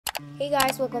Hey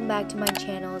guys, welcome back to my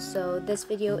channel. So this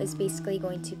video is basically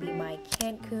going to be my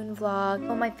Cancun vlog.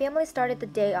 Well, my family started the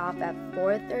day off at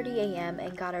 4:30 a.m.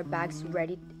 and got our bags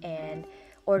ready and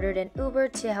ordered an Uber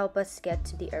to help us get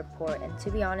to the airport. And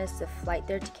to be honest, the flight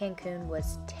there to Cancun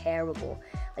was terrible.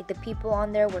 Like, the people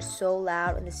on there were so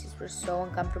loud and the seats were so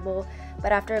uncomfortable.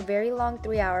 But after a very long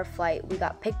 3-hour flight, we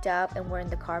got picked up and we're in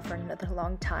the car for another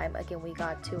long time. Again, we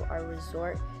got to our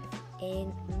resort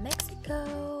in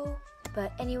Mexico.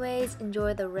 But anyways,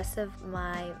 enjoy the rest of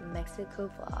my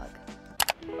Mexico vlog.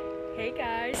 Hey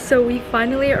guys, so we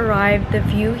finally arrived. The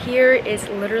view here is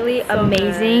literally so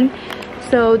amazing. Good.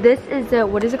 So this is the,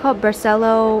 what is it called?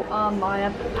 Barcelo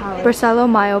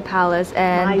Mayo Palace,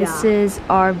 and this is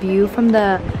our view from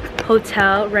the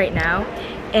hotel right now.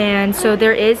 And so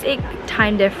there is a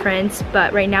time difference,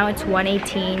 but right now it's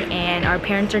 1:18 and our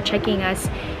parents are checking us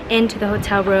into the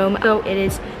hotel room. So it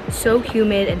is so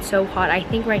humid and so hot. I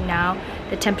think right now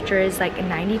the temperature is like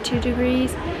 92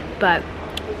 degrees, but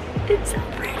it's so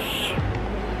pretty.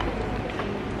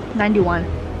 91.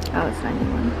 Oh, it's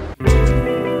 91.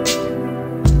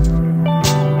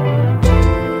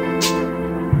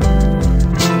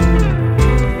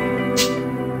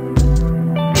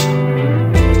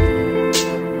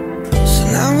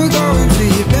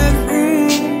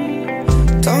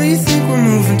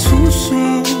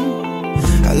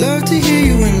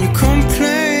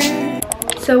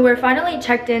 So we're finally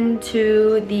checked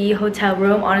into the hotel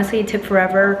room. Honestly, it took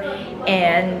forever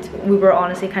and we were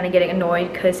honestly kind of getting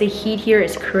annoyed because the heat here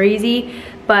is crazy.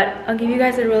 But I'll give you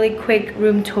guys a really quick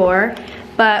room tour.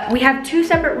 But we have 2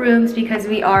 separate rooms because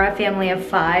we are a family of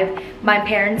 5. My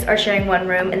parents are sharing 1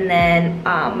 room, and then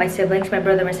my siblings, my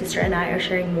brother, my sister, and I are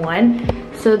sharing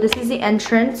 1. So this is the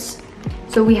entrance.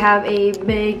 So we have a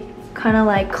big kind of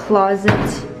like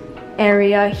closet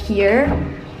area here.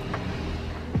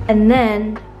 And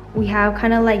then we have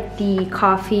kind of like the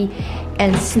coffee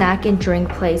and snack and drink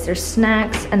place. There's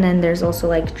snacks and then there's also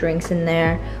like drinks in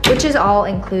there, which is all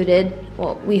included.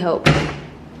 Well, we hope.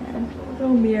 And a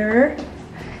little mirror.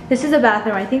 This is a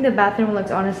bathroom. I think the bathroom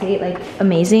looks honestly like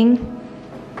amazing.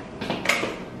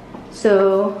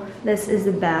 So this is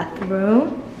the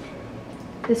bathroom.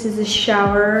 This is the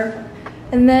shower.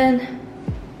 And then,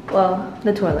 well,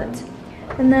 the toilet.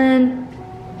 And then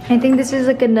I think this is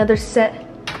like another set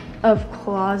of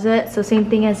closet, so same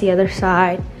thing as the other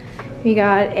side. We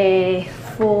got a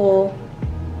full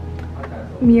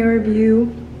mirror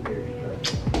view.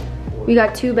 We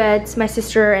got 2 beds. My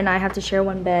sister and I have to share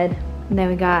 1 bed. And then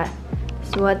we got, this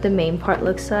is what the main part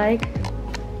looks like.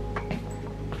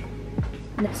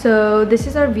 So this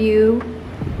is our view,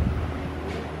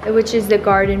 which is the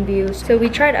garden view. So we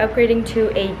tried upgrading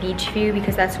to a beach view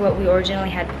because that's what we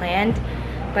originally had planned.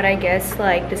 But I guess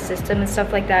like the system and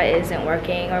stuff like that isn't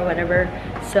working or whatever.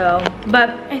 So, but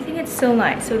I think it's still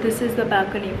nice. So this is the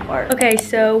balcony part. Okay,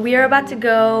 so we are about to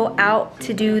go out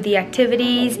to do the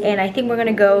activities, and I think we're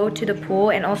gonna go to the pool.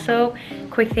 And also,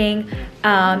 quick thing,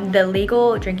 the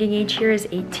legal drinking age here is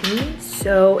 18.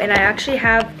 So, and I actually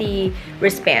have the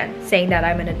wristband saying that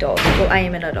I'm an adult. Well, I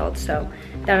am an adult, so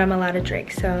that I'm allowed to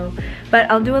drink. So,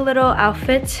 but I'll do a little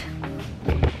outfit.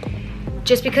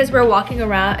 Just because we're walking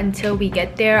around until we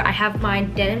get there. I have my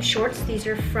denim shorts. These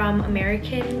are from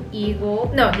American Eagle.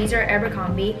 No, these are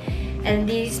Abercrombie. And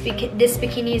this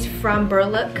bikini is from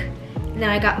Burlook. And then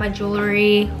I got my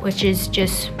jewelry, which is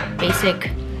just basic.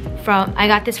 I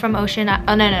got this from Ocean.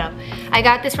 Oh, no. I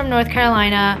got this from North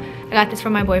Carolina. I got this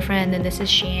from my boyfriend. And then this is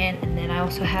Shein. And then I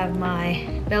also have my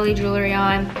belly jewelry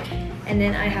on. And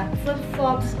then I have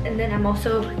flip-flops. And then I'm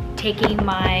also taking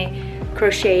my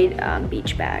crocheted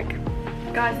beach bag.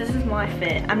 Guys, this is my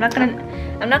fit. I'm not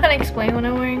gonna explain what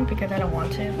I'm wearing because I don't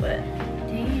want to, but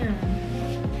damn.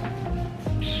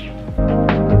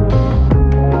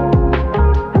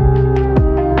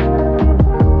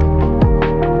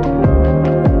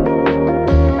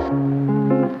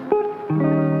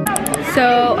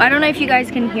 So I don't know if you guys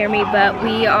can hear me, but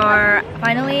we are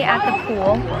finally at the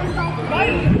pool.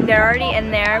 They're already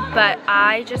in there, but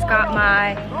I just got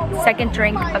my 2nd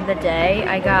drink of the day.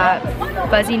 I got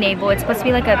Fuzzy Navel. It's supposed to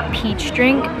be like a peach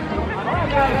drink,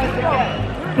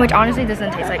 which honestly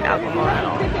doesn't taste like alcohol at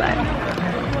all, but.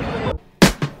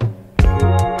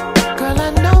 Girl,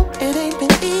 I know it ain't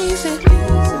been easy.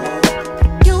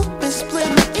 You've been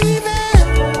splitting even.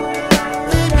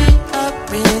 Baby, I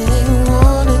really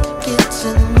wanna get to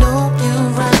know you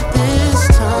right this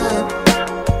time.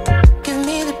 Give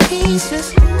me the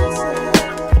pieces.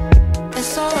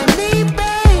 That's all I need,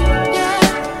 babe.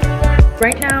 Yeah.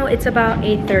 Right now it's about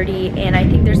 8:30 and I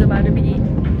think there's about to be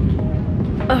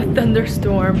a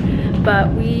thunderstorm, but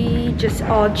we just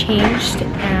all changed.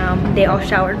 They all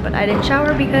showered, but I didn't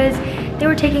shower because they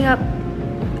were taking up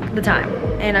the time,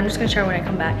 and I'm just gonna shower when I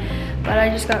come back. But I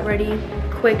just got ready,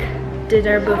 quick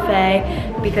dinner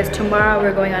buffet, because tomorrow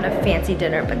we're going on a fancy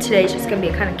dinner, but today's just gonna be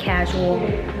a kind of casual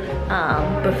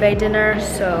buffet dinner.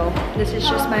 So this is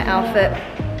just my outfit.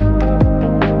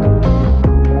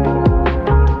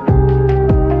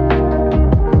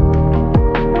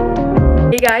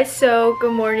 Hey guys, so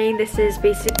good morning. This is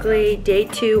basically day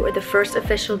 2 or the first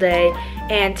official day,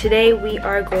 and today we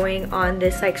are going on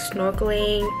this like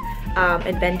snorkeling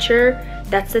adventure.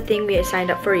 That's the thing we signed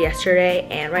up for yesterday,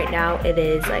 and right now it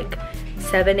is like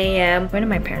 7 a.m. I'm going to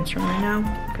my parents' room right now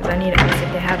because I need to ask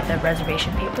if they have the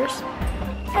reservation papers.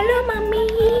 Hello,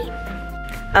 mommy.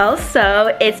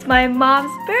 Also, it's my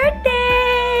mom's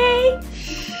birthday.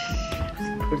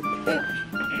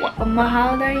 Mama,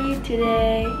 how old are you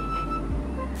today?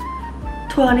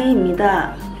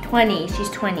 20입니다. 20. She's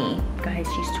 20. Guys,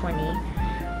 she's 20.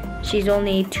 She's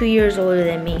only 2 years older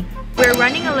than me. We're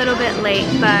running a little bit late,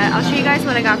 but I'll show you guys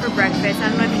what I got for breakfast. I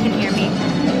don't know if you can hear me,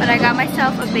 but I got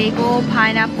myself a bagel,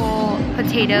 pineapple,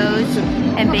 potatoes,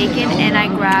 and bacon, and I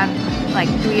grabbed like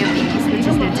 3 of these, which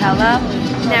is Nutella.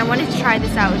 And I wanted to try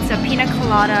this out. It's a pina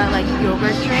colada like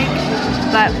yogurt drink,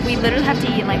 but we literally have to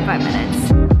eat in like 5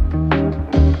 minutes.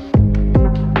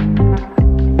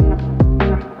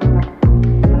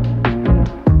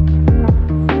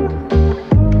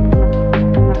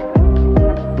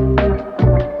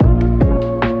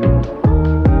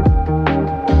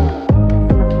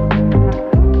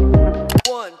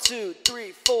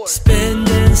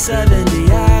 Spending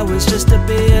 70 hours just to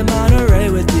be in Monterey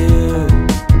with you.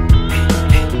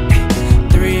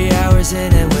 3 hours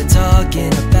in and we're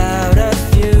talking about our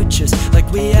futures like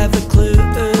we have a clue.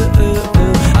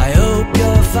 I hope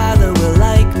your father will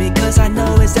like me, cause I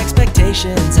know his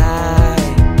expectations high.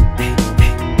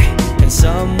 And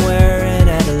somewhere in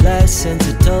adolescence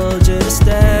he told you to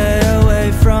stay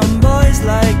away from boys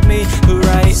like me who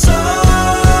write songs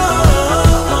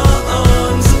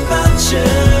about you.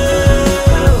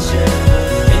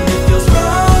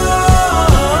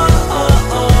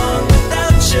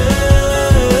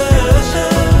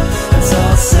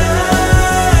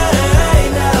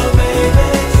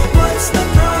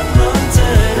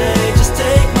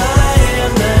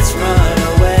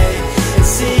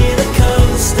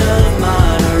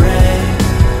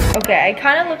 I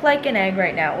kind of look like an egg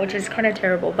right now, which is kind of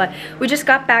terrible, but we just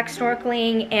got back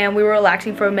snorkeling and we were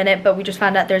relaxing for a minute, but we just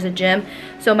found out there's a gym.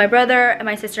 So my brother and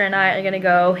my sister and I are gonna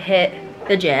go hit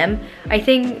the gym. I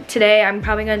think today I'm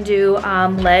probably gonna do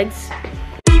legs.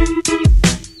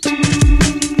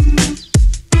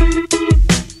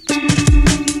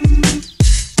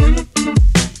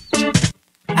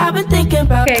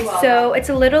 Okay, so it's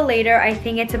a little later. I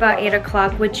think it's about 8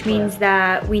 o'clock, which means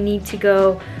that we need to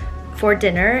go for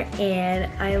dinner, and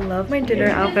I love my dinner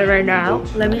outfit right now.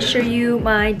 Let me show you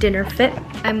my dinner fit.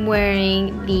 I'm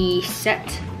wearing the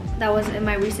set that was in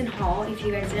my recent haul. If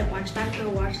you guys didn't watch that, go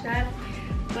watch that.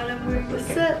 But I'm wearing the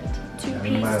set,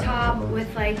 2-piece top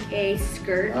with like a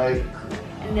skirt,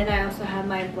 and then I also have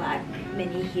my black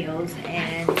mini heels,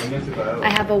 and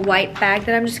I have a white bag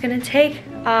that I'm just gonna take.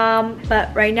 But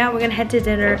right now we're gonna head to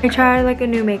dinner. I tried like a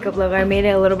new makeup look. I made it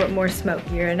a little bit more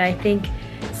smokier, and I think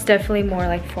it's definitely more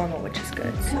like formal, which is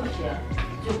good. So.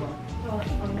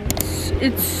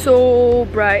 It's so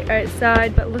bright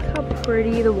outside, but look how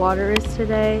pretty the water is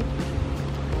today.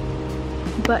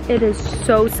 But it is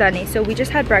so sunny. So we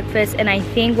just had breakfast, and I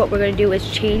think what we're gonna do is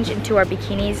change into our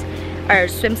bikinis, our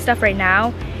swim stuff right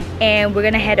now, and we're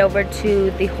gonna head over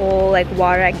to the whole like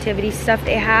water activity stuff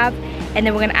they have, and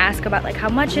then we're gonna ask about like how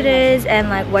much it is and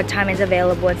like what time is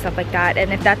available and stuff like that.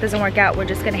 And if that doesn't work out, we're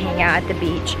just gonna hang out at the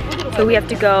beach. So we have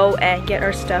to go and get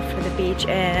our stuff for the beach,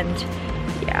 and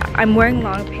yeah, I'm wearing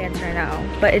long pants right now,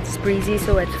 but it's breezy,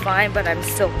 so it's fine, but I'm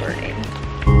still burning.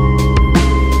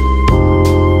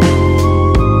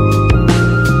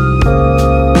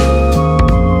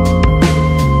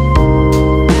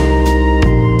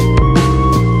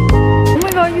 Oh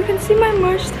my god, you can see my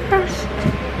mustache.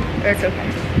 It's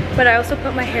okay. But I also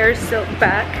put my hair silk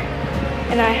back,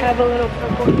 and I have a little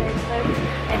purple hair clip.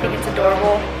 I think it's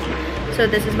adorable. So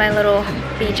this is my little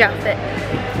beach outfit.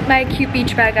 My cute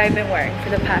beach bag I've been wearing for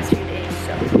the past few days,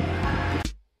 so.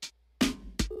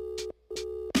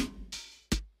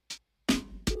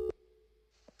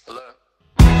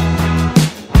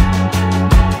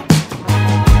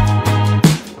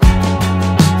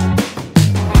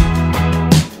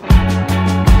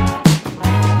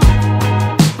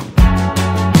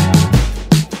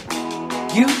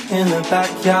 You in the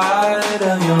backyard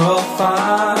of your old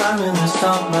farm in the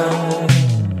summer.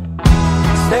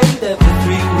 Stayed there for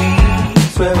 3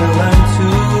 weeks where we learned to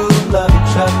love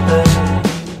each other.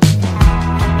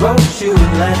 Wrote you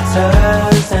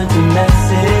letters, sent a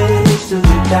message to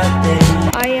the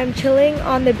captain. I am chilling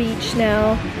on the beach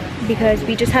now because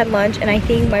we just had lunch, and I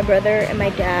think my brother and my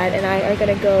dad and I are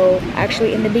gonna go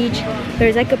actually in the beach.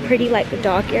 There's like a pretty like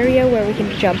dock area where we can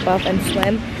jump off and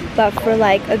swim, but for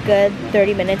like a good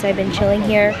 30 minutes I've been chilling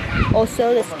here.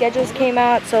 Also the schedules came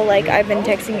out, so like I've been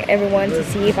texting everyone to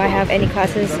see if I have any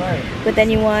classes with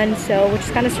anyone, so which is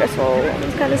kind of stressful.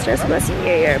 It's kind of stressful my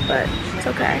senior year, but it's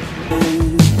okay.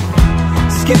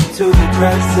 Skip to the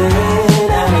present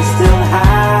and I still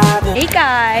have it. Hey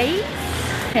guys.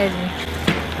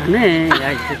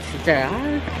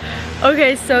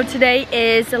 Okay, so today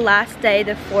is the last day,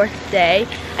 the 4th day.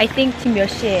 I think 몇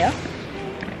시예요?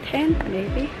 10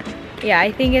 maybe. Yeah,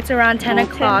 I think it's around 10 10.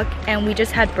 o'clock, and we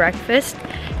just had breakfast.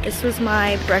 This was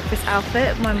my breakfast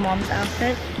outfit, my mom's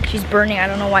outfit. She's burning, I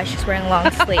don't know why she's wearing long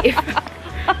sleeve.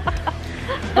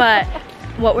 But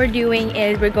what we're doing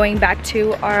is we're going back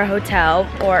to our hotel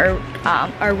or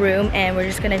our room, and we're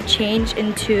just gonna change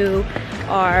into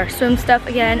our swim stuff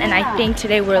again. And I think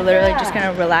today we're literally just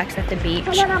gonna relax at the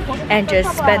beach and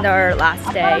just spend our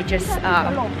last day just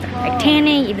like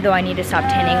tanning, even though I need to stop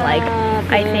tanning. Like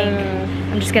I think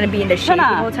I'm just gonna be in the shade the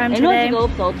whole time today.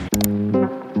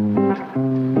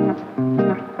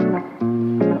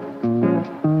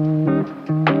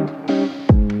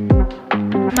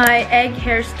 My egg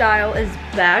hairstyle is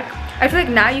back. I feel like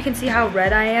now you can see how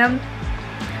red I am.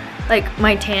 Like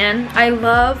my tan. I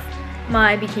love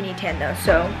my bikini tan though,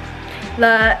 so.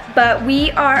 But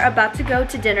we are about to go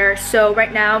to dinner. So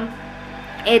right now,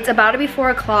 it's about to be 4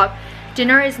 o'clock.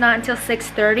 Dinner is not until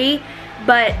 6:30,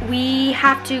 but we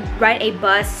have to ride a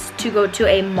bus to go to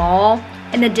a mall,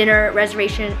 and the dinner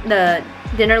reservation, the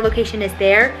dinner location is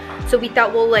there. So we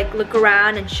thought we'll like look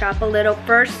around and shop a little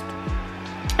first,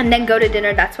 and then go to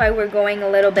dinner. That's why we're going a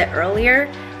little bit earlier.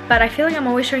 But I feel like I'm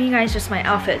always showing you guys just my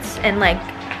outfits and like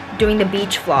doing the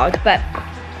beach vlog. But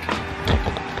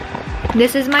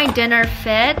this is my dinner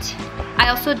fit. I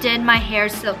also did my hair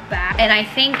silk back, and I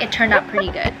think it turned out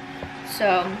pretty good.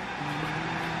 So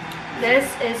this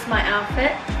is my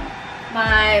outfit.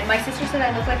 My sister said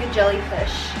I look like a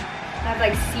jellyfish. I have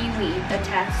like seaweed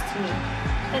attached to me.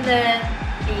 And then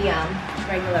the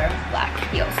regular black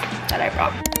heels that I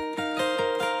brought.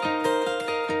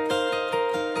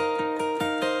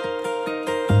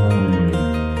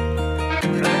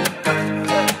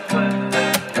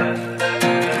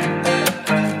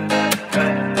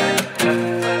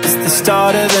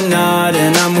 Start of the night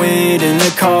and I'm waiting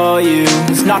to call you.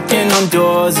 It's knocking on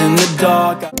doors in the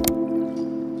dark.